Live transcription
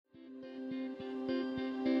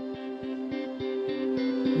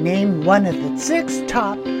named one of the 6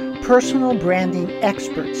 top personal branding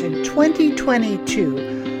experts in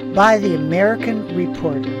 2022 by the American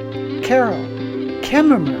Reporter. Carol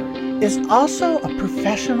Kaemmerer is also a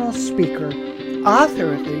professional speaker,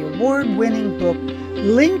 author of the award-winning book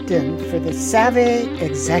LinkedIn for the Savvy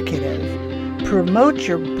Executive. Promote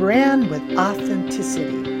your brand with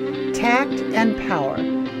authenticity, tact, and power.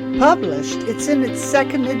 Published, it's in its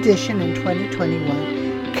 2nd edition in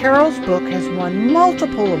 2021. Carol's book has won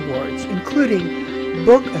multiple awards, including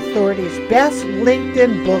Book Authority's Best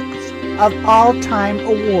LinkedIn Books of All Time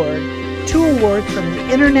Award, 2 awards from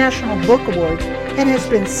the International Book Awards, and has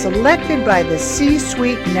been selected by the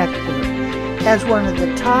C-Suite Network as one of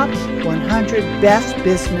the top 100 best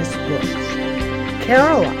business books.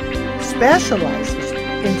 Carol specializes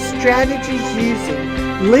in strategies using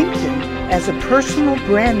LinkedIn as a personal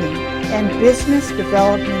branding and business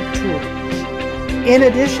development tool. In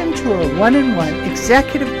addition to her one-on-one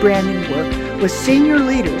executive branding work with senior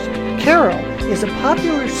leaders, Carol is a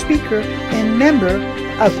popular speaker and member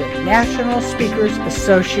of the National Speakers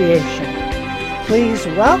Association. Please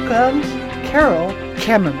welcome Carol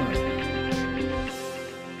Kaemmerer.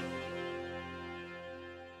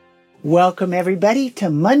 Welcome, everybody, to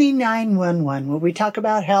Money 911, where we talk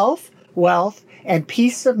about health, wealth, and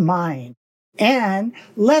peace of mind, and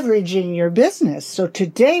leveraging your business. So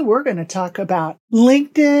today we're going to talk about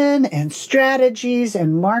LinkedIn and strategies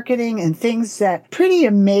and marketing and things that pretty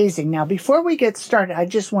amazing. Now, before we get started, I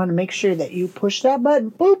just want to make sure that you push that button,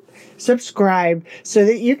 boop, subscribe, so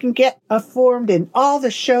that you can get informed in all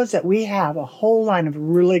the shows that we have, a whole line of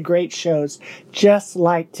really great shows just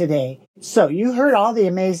like today. So you heard all the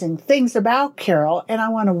amazing things about Carol, and I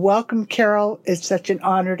want to welcome Carol. It's such an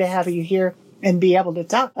honor to have you here and be able to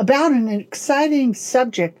talk about an exciting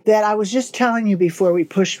subject that I was just telling you before we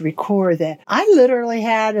pushed record, that I literally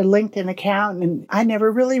had a LinkedIn account and I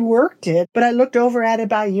never really worked it, but I looked over at it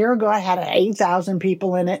about a year ago. I had 8,000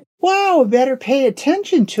 people in it. Wow, I better pay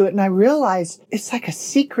attention to it. And I realized it's like a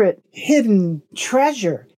secret hidden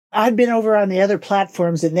treasure. I'd been over on the other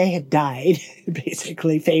platforms and they had died,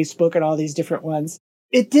 basically Facebook and all these different ones.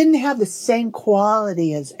 It didn't have the same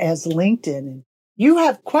quality as LinkedIn. You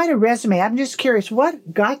have quite a resume. I'm just curious,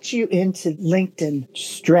 what got you into LinkedIn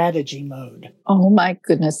strategy mode? Oh my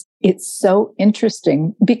goodness. It's so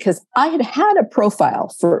interesting because I had had a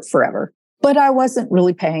profile for forever, but I wasn't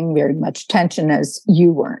really paying very much attention, as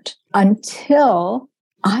you weren't, until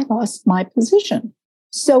I lost my position.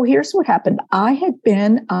 So here's what happened. I had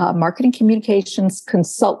been a marketing communications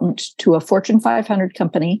consultant to a Fortune 500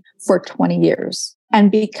 company for 20 years.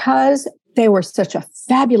 And because they were such a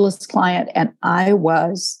fabulous client and I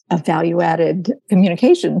was a value-added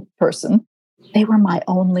communication person, they were my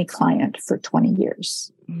only client for 20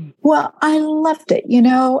 years. Well, I loved it. You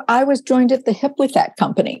know, I was joined at the hip with that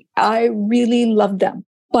company. I really loved them.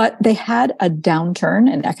 But they had a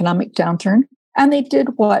downturn, an economic downturn. And they did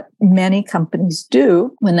what many companies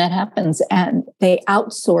do when that happens, and they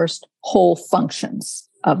outsourced whole functions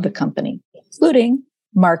of the company, including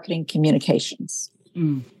marketing communications.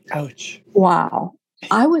 Ouch. Wow.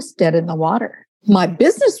 I was dead in the water. My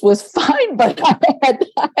business was fine, but I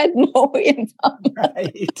had no income.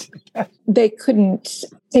 Right. They couldn't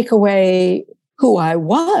take away who I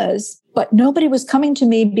was, but nobody was coming to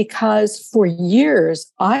me because for years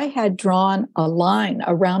I had drawn a line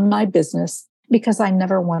around my business because I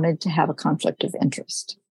never wanted to have a conflict of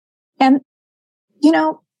interest. And, you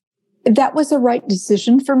know, that was a right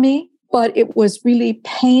decision for me, but it was really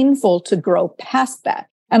painful to grow past that.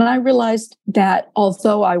 And I realized that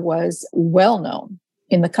although I was well known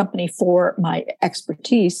in the company for my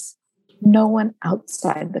expertise, no one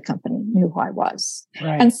outside the company knew who I was.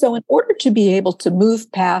 Right. And so in order to be able to move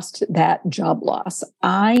past that job loss,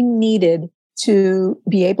 I needed to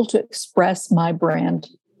be able to express my brand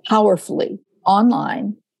powerfully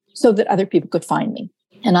online so that other people could find me.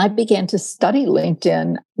 And I began to study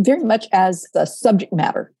LinkedIn very much as a subject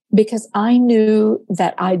matter because I knew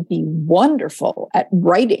that I'd be wonderful at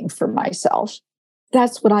writing for myself.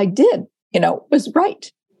 That's what I did, was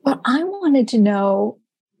write. But I wanted to know,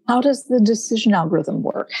 how does the decision algorithm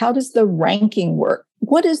work? How does the ranking work?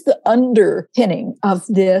 What is the underpinning of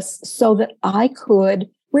this so that I could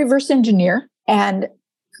reverse engineer and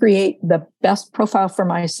create the best profile for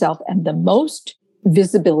myself and the most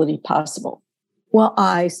visibility possible? Well,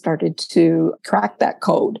 I started to crack that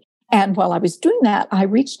code. And while I was doing that, I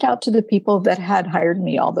reached out to the people that had hired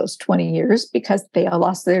me all those 20 years because they all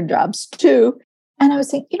lost their jobs too. And I was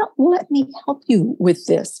saying, let me help you with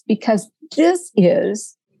this because this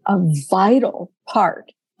is a vital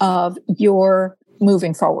part of your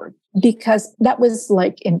moving forward. Because that was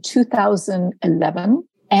like in 2011.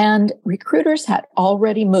 And recruiters had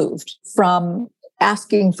already moved from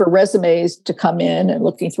asking for resumes to come in and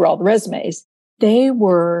looking through all the resumes. They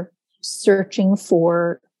were searching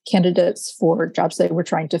for candidates for jobs they were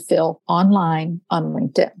trying to fill online on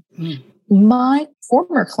LinkedIn. Mm. My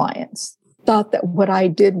former clients thought that what I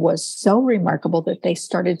did was so remarkable that they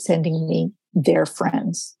started sending me their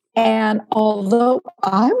friends. And although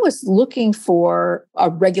I was looking for a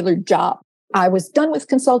regular job, I was done with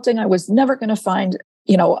consulting. I was never going to find,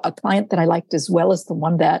 a client that I liked as well as the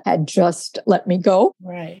one that had just let me go.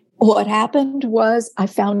 Right. What happened was I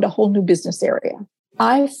found a whole new business area.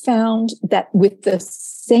 I found that with the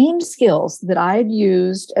same skills that I had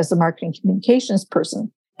used as a marketing communications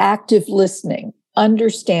person, active listening,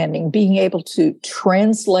 understanding, being able to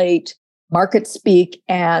translate market speak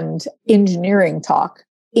and engineering talk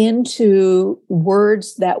into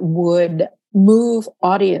words that would move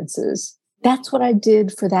audiences. That's what I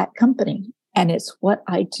did for that company. And it's what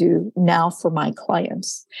I do now for my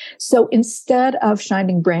clients. So instead of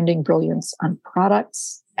shining branding brilliance on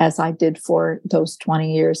products, as I did for those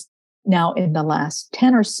 20 years, now in the last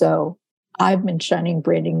 10 or so, I've been shining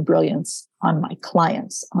branding brilliance on my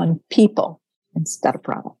clients, on people instead of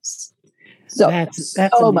products. So that's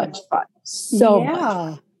so much fun. So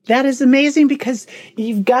much. That is amazing because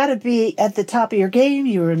you've got to be at the top of your game.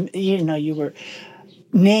 You were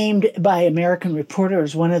named by American Reporter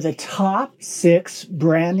as one of the top 6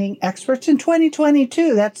 branding experts in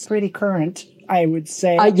 2022. That's pretty current, I would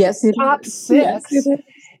say. Yes, top 6. Yes,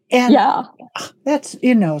 and that's,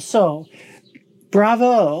 so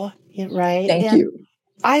bravo, right? Thank you.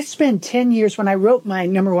 I spent 10 years when I wrote my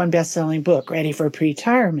 #1 best-selling book, Ready for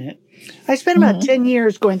Retirement. I spent about 10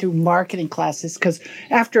 years going through marketing classes because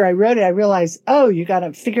after I wrote it, I realized, you got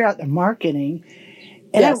to figure out the marketing.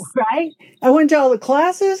 And I went to all the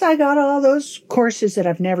classes. I got all those courses that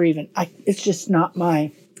I've never it's just not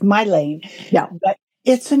my lane. Yeah. But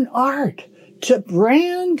it's an art to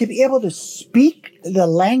brand, to be able to speak the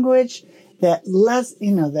language that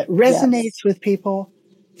that resonates with people.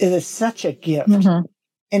 It is such a gift. Mm-hmm.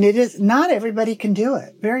 And it is not everybody can do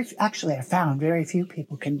it. I found very few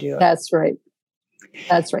people can do it. That's right.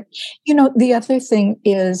 The other thing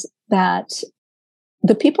is that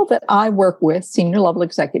the people that I work with, senior level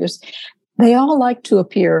executives, they all like to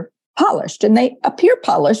appear polished, and they appear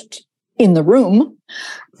polished in the room.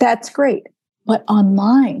 That's great. But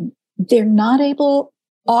online, they're not able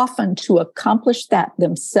often to accomplish that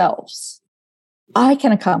themselves. I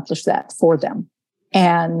can accomplish that for them.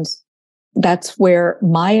 And that's where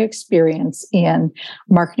my experience in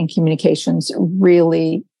marketing communications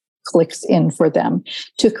really clicks in for them,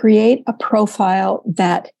 to create a profile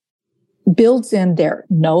that builds in their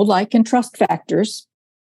know, like, and trust factors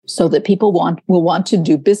so that people will want to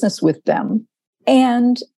do business with them,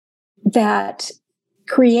 and that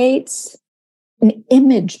creates an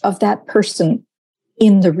image of that person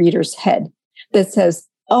in the reader's head that says,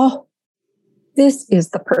 oh, this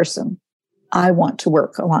is the person I want to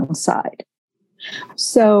work alongside.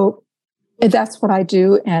 So that's what I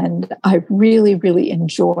do. And I really, really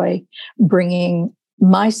enjoy bringing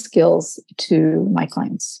my skills to my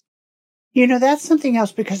clients. That's something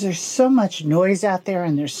else because there's so much noise out there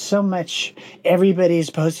and there's so much, everybody's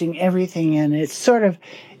posting everything. And it's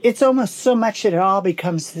almost so much that it all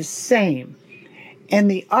becomes the same. And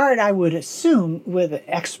the art, I would assume, with an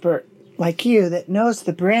expert like you that knows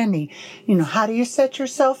the branding, how do you set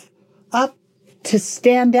yourself up to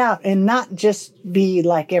stand out and not just be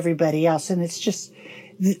like everybody else? And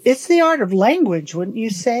it's the art of language, wouldn't you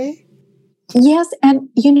say? Yes. And,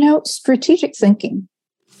 strategic thinking.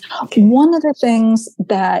 Okay. One of the things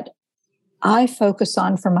that I focus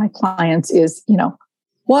on for my clients is,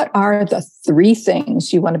 what are the 3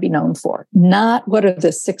 things you want to be known for? Not what are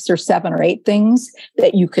the 6 or 7 or 8 things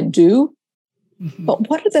that you can do, but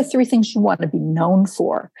what are the 3 things you want to be known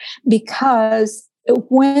for? Because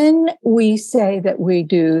when we say that we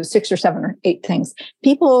do 6 or 7 or 8 things,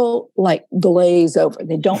 people glaze over.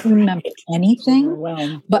 They don't remember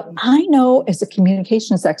anything. But I know as a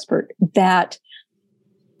communications expert that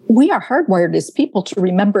we are hardwired as people to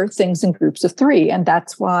remember things in groups of 3. And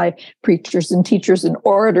that's why preachers and teachers and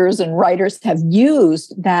orators and writers have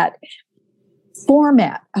used that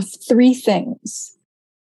format of 3 things: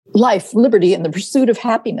 life, liberty, and the pursuit of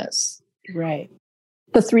happiness. Right.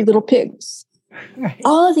 The 3 little pigs. Right.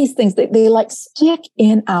 All of these things, they stick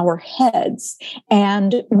in our heads,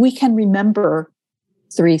 and we can remember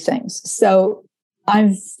 3 things. So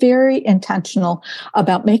I'm very intentional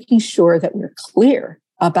about making sure that we're clear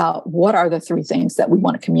about what are the 3 things that we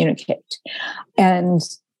want to communicate. And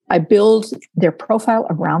I build their profile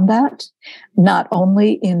around that, not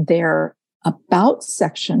only in their about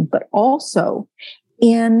section, but also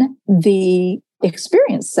in the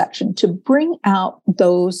experience section to bring out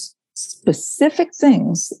those specific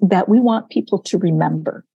things that we want people to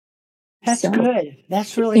remember. That's good.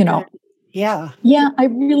 That's really good. Yeah. Yeah, I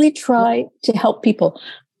really try to help people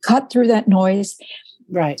cut through that noise.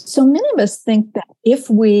 Right. So many of us think that if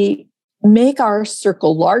we make our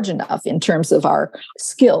circle large enough in terms of our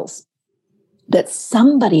skills, that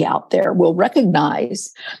somebody out there will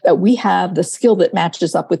recognize that we have the skill that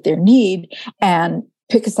matches up with their need and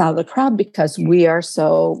pick us out of the crowd because we are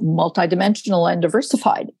so multidimensional and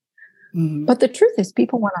diversified. Mm-hmm. But the truth is,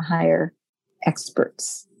 people want to hire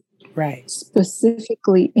experts. Right.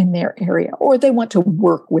 Specifically in their area, or they want to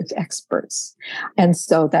work with experts. And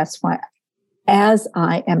so that's why, as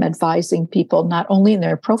I am advising people, not only in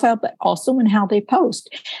their profile, but also in how they post,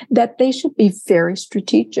 that they should be very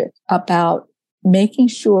strategic about making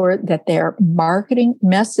sure that their marketing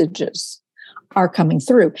messages are coming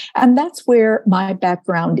through. And that's where my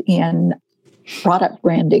background in product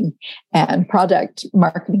branding and product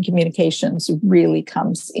marketing communications really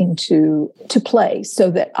comes into play,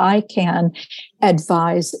 so that I can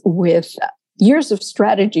advise with years of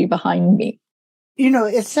strategy behind me.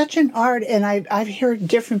 It's such an art, and I've heard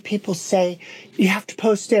different people say you have to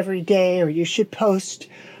post every day, or you should post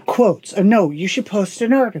quotes, or no, you should post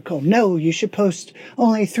an article. No, you should post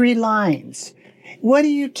only 3 lines. What do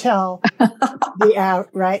you tell the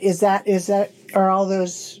outright? Is that are all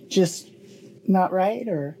those just not right,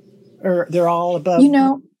 or they're all above?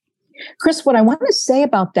 Kris, what I want to say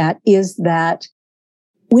about that is that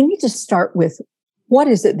we need to start with, what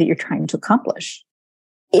is it that you're trying to accomplish?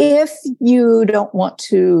 If you don't want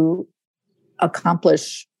to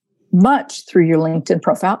accomplish much through your LinkedIn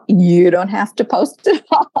profile, you don't have to post it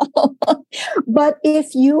all. But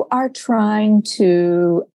if you are trying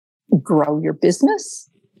to grow your business,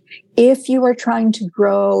 if you are trying to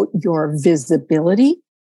grow your visibility,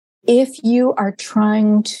 if you are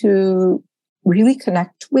trying to really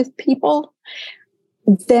connect with people,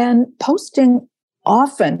 then posting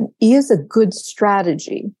often is a good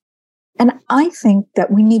strategy. And I think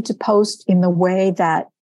that we need to post in the way that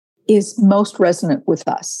is most resonant with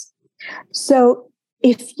us. So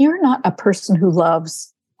if you're not a person who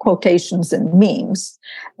loves quotations and memes,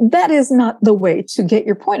 that is not the way to get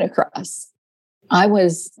your point across. I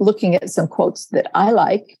was looking at some quotes that I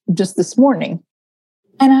like just this morning,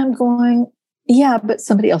 and I'm going, yeah, but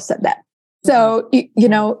somebody else said that. So,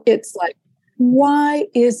 it's like, why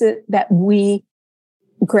is it that we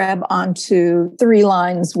grab onto 3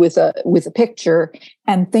 lines with a picture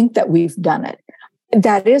and think that we've done it?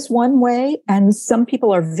 That is one way, and some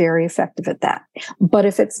people are very effective at that. But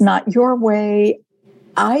if it's not your way,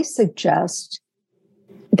 I suggest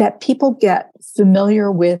that people get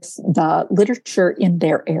familiar with the literature in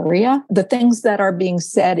their area, the things that are being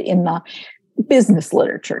said in the business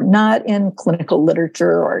literature, not in clinical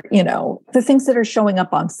literature, or, the things that are showing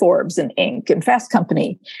up on Forbes and Inc. and Fast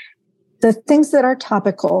Company, the things that are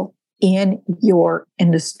topical in your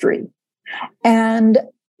industry. And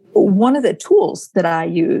one of the tools that I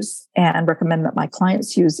use and recommend that my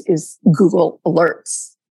clients use is Google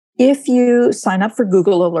Alerts. If you sign up for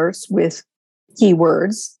Google Alerts with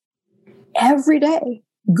keywords, every day,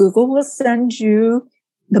 Google will send you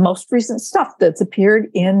the most recent stuff that's appeared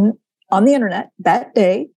on the internet that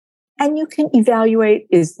day. And you can evaluate,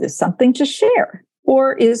 is this something to share?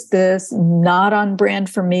 Or is this not on brand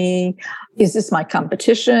for me? Is this my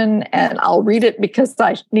competition? And I'll read it because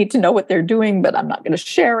I need to know what they're doing, but I'm not going to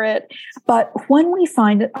share it. But when we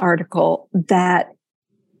find an article that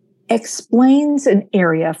explains an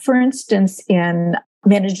area, for instance, in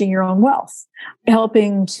managing your own wealth,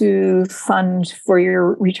 helping to fund for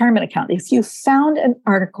your retirement account, if you found an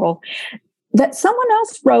article that someone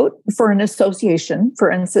else wrote for an association,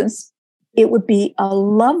 for instance, it would be a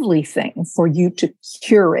lovely thing for you to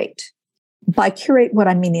curate. By curate, what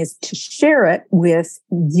I mean is to share it with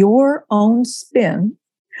your own spin,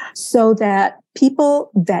 so that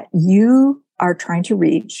people that you are trying to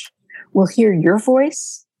reach will hear your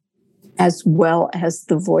voice as well as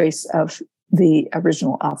the voice of the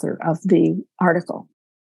original author of the article.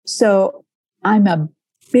 So I'm a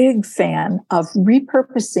big fan of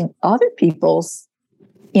repurposing other people's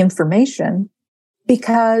information,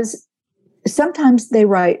 because sometimes they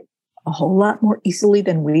write a whole lot more easily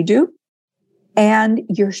than we do. And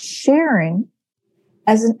you're sharing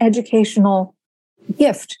as an educational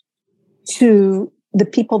gift to the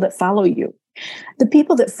people that follow you. The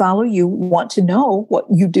people that follow you want to know what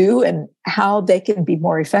you do and how they can be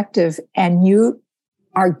more effective, and you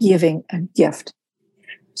are giving a gift.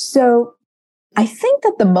 So I think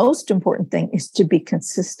that the most important thing is to be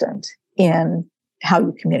consistent in how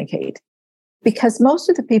you communicate. Because most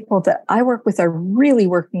of the people that I work with are really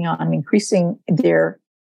working on increasing their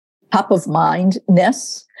top of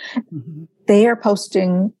mindness. Mm-hmm. They are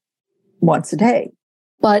posting once a day.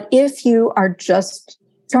 But if you are just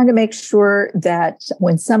trying to make sure that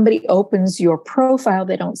when somebody opens your profile,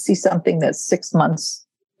 they don't see something that's 6 months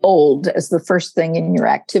old as the first thing in your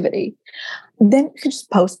activity, then you can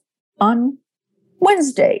just post on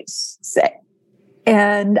Wednesdays, say,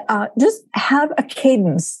 and just have a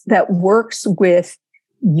cadence that works with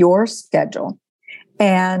your schedule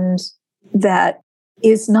and that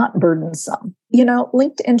is not burdensome.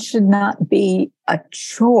 LinkedIn should not be a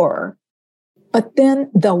chore. But then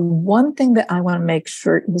the one thing that I want to make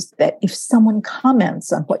sure is that if someone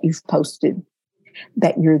comments on what you've posted,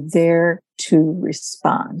 that you're there to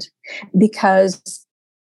respond. Because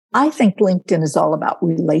I think LinkedIn is all about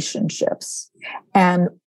relationships. And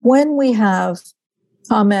when we have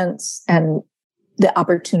comments and the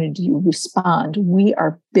opportunity to respond, we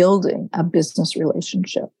are building a business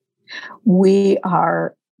relationship. We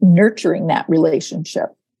are nurturing that relationship.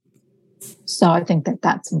 So I think that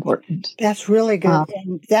that's important. That's really good.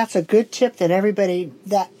 And that's a good tip that everybody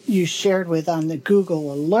that you shared with on the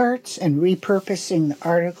Google Alerts and repurposing the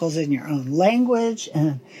articles in your own language.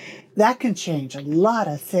 And that can change a lot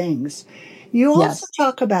of things. You also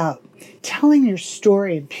talk about telling your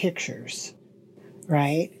story in pictures,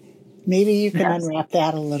 right? Maybe you can unwrap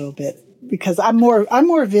that a little bit, because I'm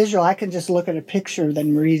more visual. I can just look at a picture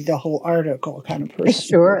than read the whole article kind of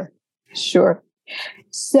person. Sure.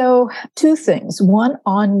 So 2 things. One,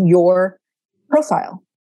 on your profile.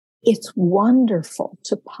 It's wonderful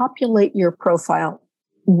to populate your profile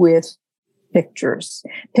with pictures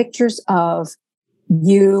of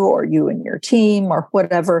you or you and your team or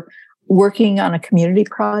whatever, working on a community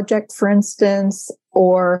project, for instance,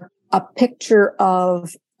 or a picture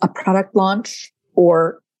of a product launch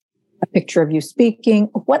or a picture of you speaking,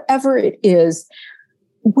 whatever it is.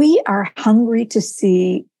 We are hungry to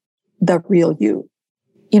see the real you.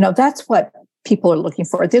 That's what people are looking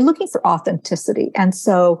for. They're looking for authenticity. And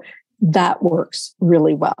so that works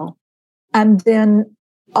really well. And then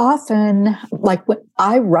often, like when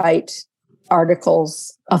I write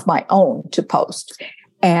articles of my own to post,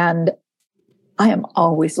 and I am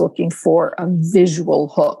always looking for a visual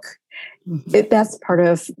hook. Mm-hmm. That's part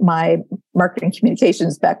of my marketing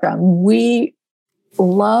communications background. We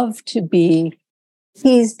love to be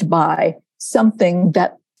teased by something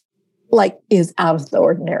that is out of the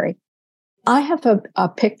ordinary. I have a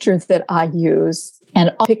picture that I use,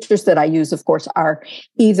 and all pictures that I use, of course, are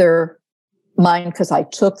either mine because I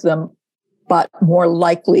took them, but more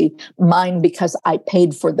likely mine because I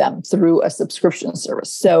paid for them through a subscription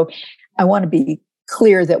service. So I want to be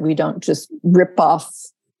clear that we don't just rip off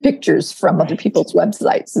pictures from other people's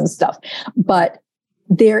websites and stuff. But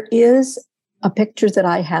there is a picture that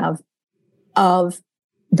I have of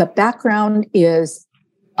the background is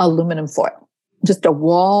aluminum foil, just a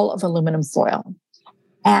wall of aluminum foil.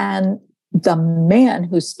 And the man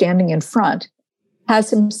who's standing in front has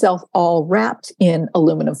himself all wrapped in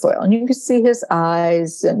aluminum foil. And you can see his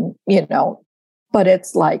eyes and, but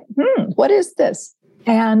it's like, what is this?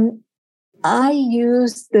 And I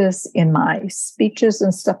use this in my speeches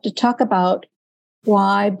and stuff to talk about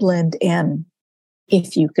why blend in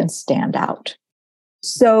if you can stand out.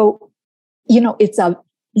 So, it's a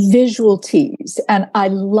visual tease. And I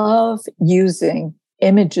love using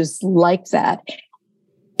images like that.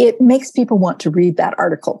 It makes people want to read that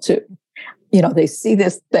article too. They see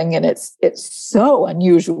this thing and it's so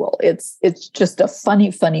unusual. It's just a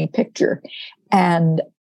funny picture. And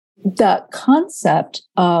the concept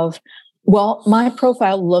of, well, my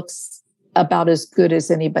profile looks about as good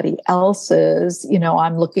as anybody else's.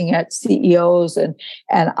 I'm looking at CEOs and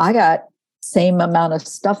I got same amount of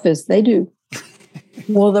stuff as they do.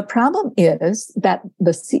 Well, the problem is that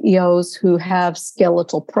the CEOs who have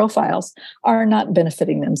skeletal profiles are not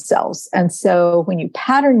benefiting themselves. And so when you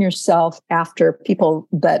pattern yourself after people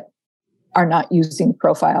that are not using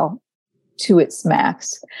profile to its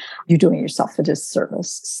max, you're doing yourself a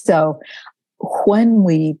disservice. So when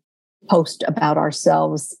we post about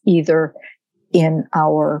ourselves, either in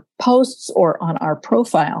our posts or on our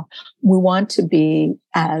profile, we want to be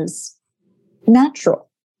as natural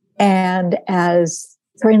and as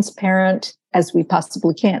transparent as we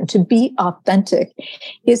possibly can. To be authentic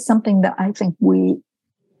is something that I think we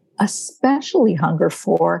especially hunger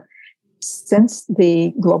for since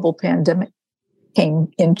the global pandemic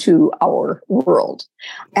came into our world.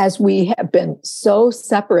 As we have been so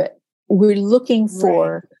separate, we're looking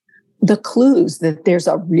for the clues that there's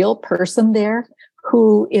a real person there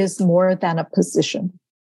who is more than a position.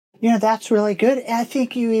 That's really good. I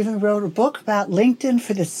think you even wrote a book about LinkedIn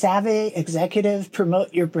for the savvy executive.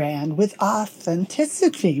 Promote your brand with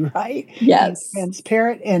authenticity, right? Being Yes.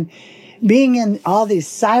 transparent and being in all these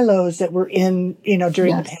silos that we're in,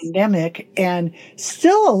 during the Yes. pandemic, and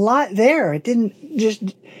still a lot there. It didn't just,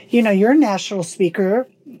 you're a national speaker,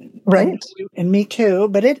 Right. and me too,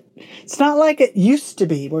 but it's not like it used to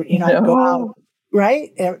be where, I go out, No.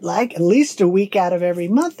 right? Like at least a week out of every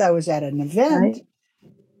month I was at an event. Right.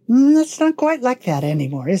 It's not quite like that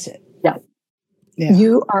anymore, is it? Yeah. Yeah.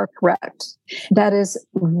 You are correct. That is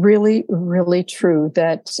really, really true,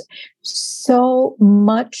 that so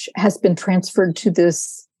much has been transferred to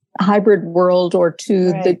this hybrid world or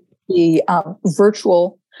to Right. the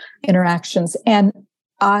virtual interactions. And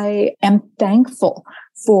I am thankful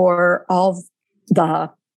for all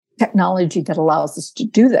the technology that allows us to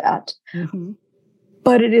do that. Mm-hmm.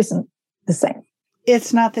 But it isn't the same.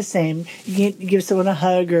 It's not the same. You give someone a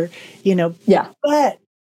hug or, Yeah. but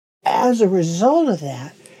as a result of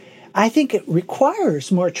that, I think it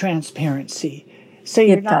requires more transparency. So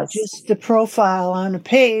you're It not does. just the profile on a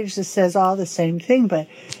page that says all the same thing, but,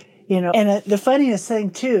 and the funniest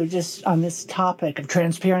thing too, just on this topic of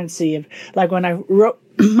transparency, of like when I wrote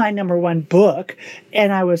my number one book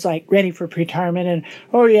and I was like ready for retirement and,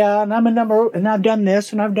 oh yeah, and and I've done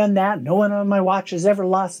this and I've done that. No one on my watch has ever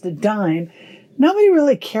lost a dime. Nobody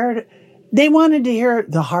really cared. They wanted to hear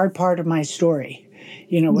the hard part of my story.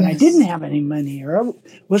 When I didn't have any money or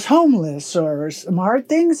was homeless or some hard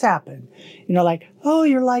things happened, like, oh,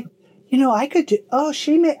 you're like, I could do, oh,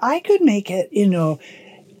 I could make it,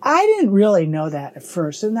 I didn't really know that at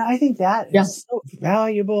first. And I think that is so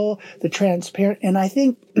valuable, the transparent. And I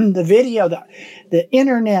think the video, the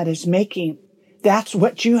internet is making, that's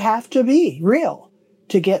what you have to be, real,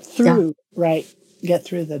 to get through, right? Get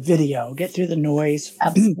through the video, get through the noise.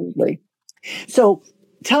 Absolutely. So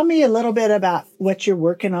tell me a little bit about what you're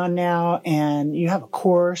working on now. And you have a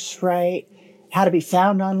course, right? How to be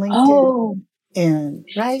found on LinkedIn. Oh, and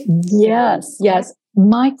right? Yes.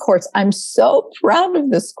 My course, I'm so proud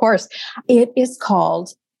of this course. It is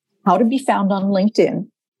called How to Be Found on LinkedIn,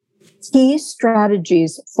 Key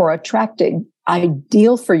Strategies for Attracting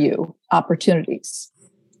Ideal for You Opportunities.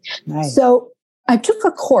 Nice. So I took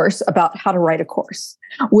a course about how to write a course,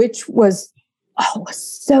 which was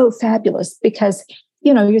so fabulous because,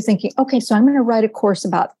 you're thinking, okay, so I'm going to write a course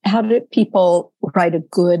about how do people write a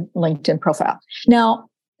good LinkedIn profile. Now,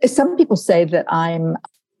 some people say that I'm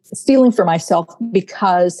stealing for myself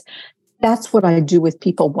because that's what I do with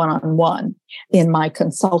people one-on-one in my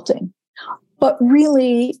consulting. But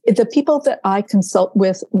really, the people that I consult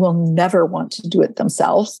with will never want to do it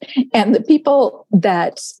themselves. And the people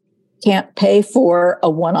that can't pay for a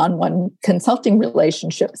one-on-one consulting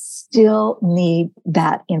relationship still need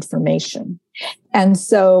that information. And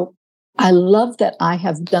so I love that I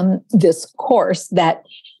have done this course that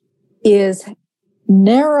is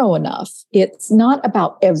narrow enough. It's not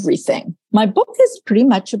about everything. My book is pretty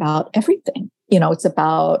much about everything. It's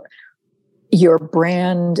about your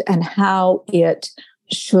brand and how it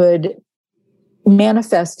should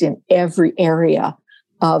manifest in every area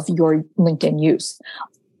of your LinkedIn use.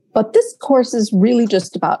 But this course is really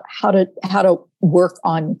just about how to work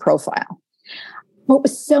on profile. What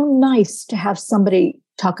was so nice to have somebody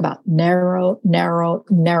talk about narrow,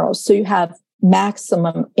 so you have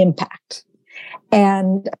maximum impact.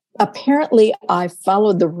 And apparently I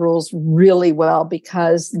followed the rules really well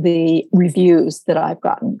because the reviews that I've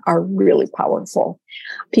gotten are really powerful.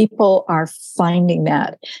 People are finding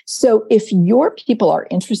that. So if your people are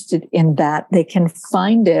interested in that, they can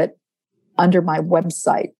find it under my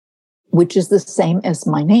website, which is the same as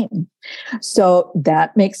my name. So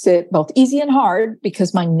that makes it both easy and hard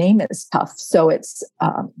because my name is tough. So it's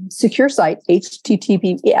secure site,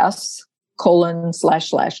 https://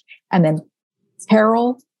 and then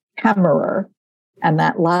Carol Kaemmerer, and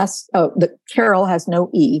that the Carol has no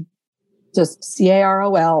E, just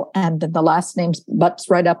Carol, and then the last name butts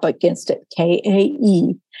right up against it,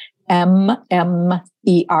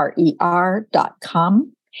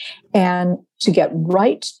 KAEMMERER.com. And to get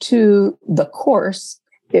right to the course,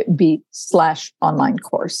 it would be /online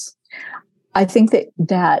course. I think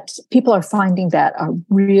that people are finding that a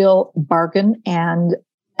real bargain and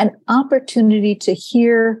an opportunity to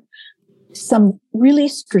hear some really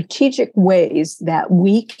strategic ways that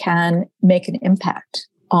we can make an impact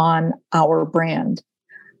on our brand.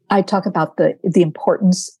 I talk about the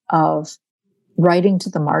importance of writing to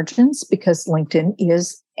the margins because LinkedIn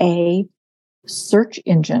is a search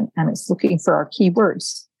engine and it's looking for our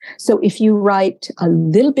keywords. So if you write a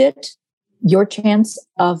little bit, your chance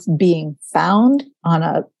of being found on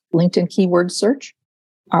a LinkedIn keyword search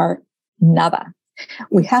are nada.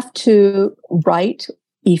 We have to write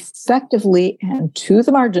effectively and to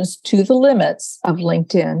the margins, to the limits of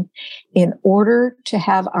LinkedIn in order to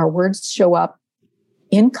have our words show up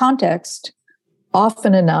in context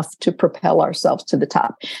often enough to propel ourselves to the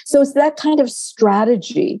top. So it's that kind of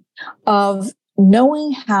strategy of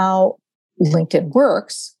knowing how LinkedIn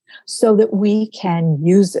works so that we can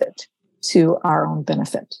use it to our own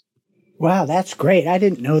benefit. Wow, that's great. I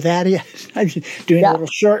didn't know that yet. I'm just doing a little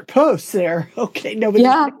short post there. Okay, no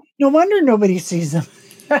wonder nobody sees them.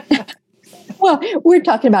 Well, we're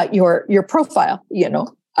talking about your profile,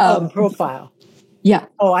 profile. Yeah.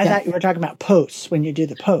 Oh, I thought you were talking about posts when you do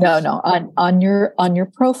the post. No. On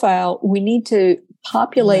your profile, we need to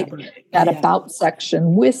populate that about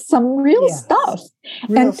section with some real stuff.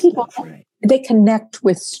 And people, they connect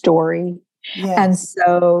with story. Yes. And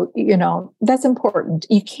so, that's important.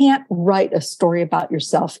 You can't write a story about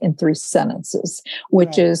yourself in 3 sentences,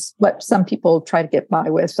 which is what some people try to get by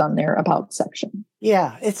with on their about section.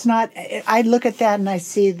 Yeah, it's not. I look at that and I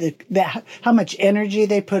see how much energy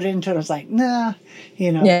they put into it. I was like, nah,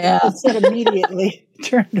 it's immediately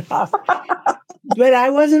turned off. But I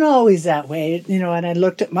wasn't always that way, and I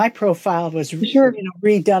looked at my profile, it was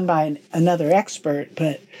redone by another expert,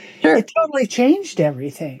 but it totally changed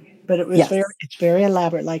everything. But it was it's very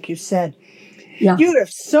elaborate, like you said. Yeah. You have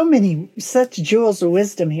such jewels of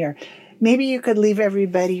wisdom here. Maybe you could leave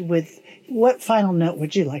everybody with, what final note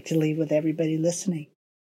would you like to leave with everybody listening?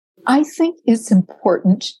 I think it's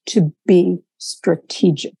important to be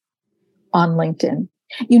strategic on LinkedIn.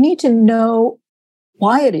 You need to know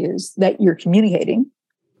why it is that you're communicating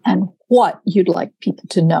and what you'd like people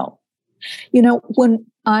to know. When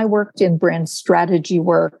I worked in brand strategy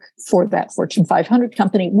work for that Fortune 500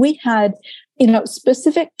 company, we had,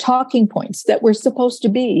 specific talking points that were supposed to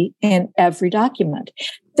be in every document,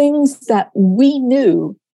 things that we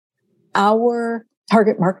knew our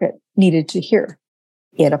target market needed to hear.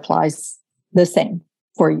 It applies the same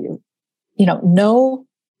for you. Know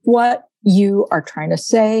what you are trying to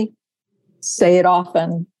say it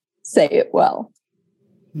often, say it well.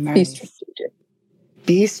 Nice. Be strategic.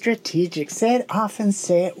 Be strategic. Say it often,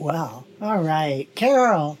 say it well. All right.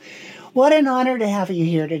 Carol, what an honor to have you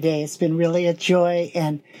here today. It's been really a joy,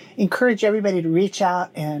 and encourage everybody to reach out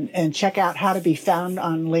and check out how to be found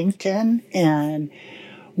on LinkedIn. And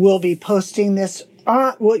we'll be posting this.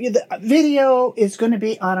 The video is going to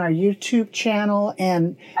be on our YouTube channel,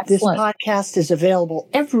 and This podcast is available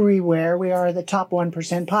everywhere. We are the Top 1%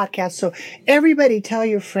 podcast. So everybody tell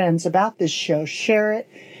your friends about this show, share it.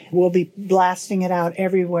 We'll be blasting it out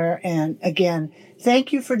everywhere. And again,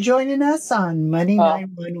 thank you for joining us on Money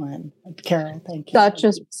 911. Carol, thank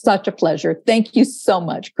you. Such a pleasure. Thank you so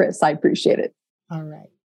much, Kris. I appreciate it. All right.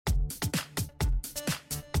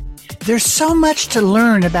 There's so much to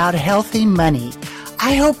learn about healthy money.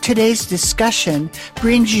 I hope today's discussion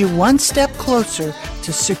brings you one step closer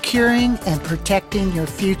to securing and protecting your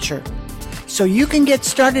future. So you can get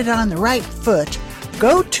started on the right foot,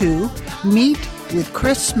 go to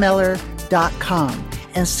meetwithkrismiller.com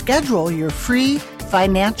and schedule your free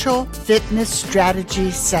financial fitness strategy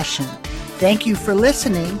session. Thank you for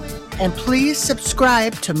listening, and please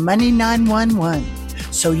subscribe to Money 911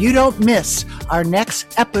 so you don't miss our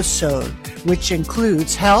next episode, which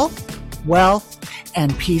includes health, wealth,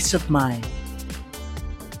 and peace of mind.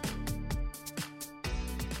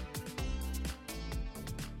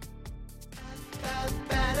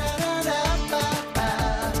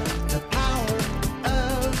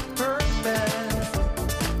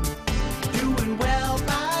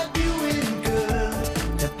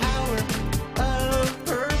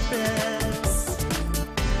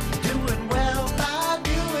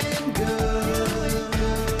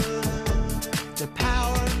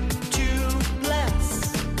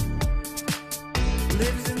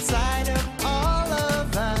 Lives inside of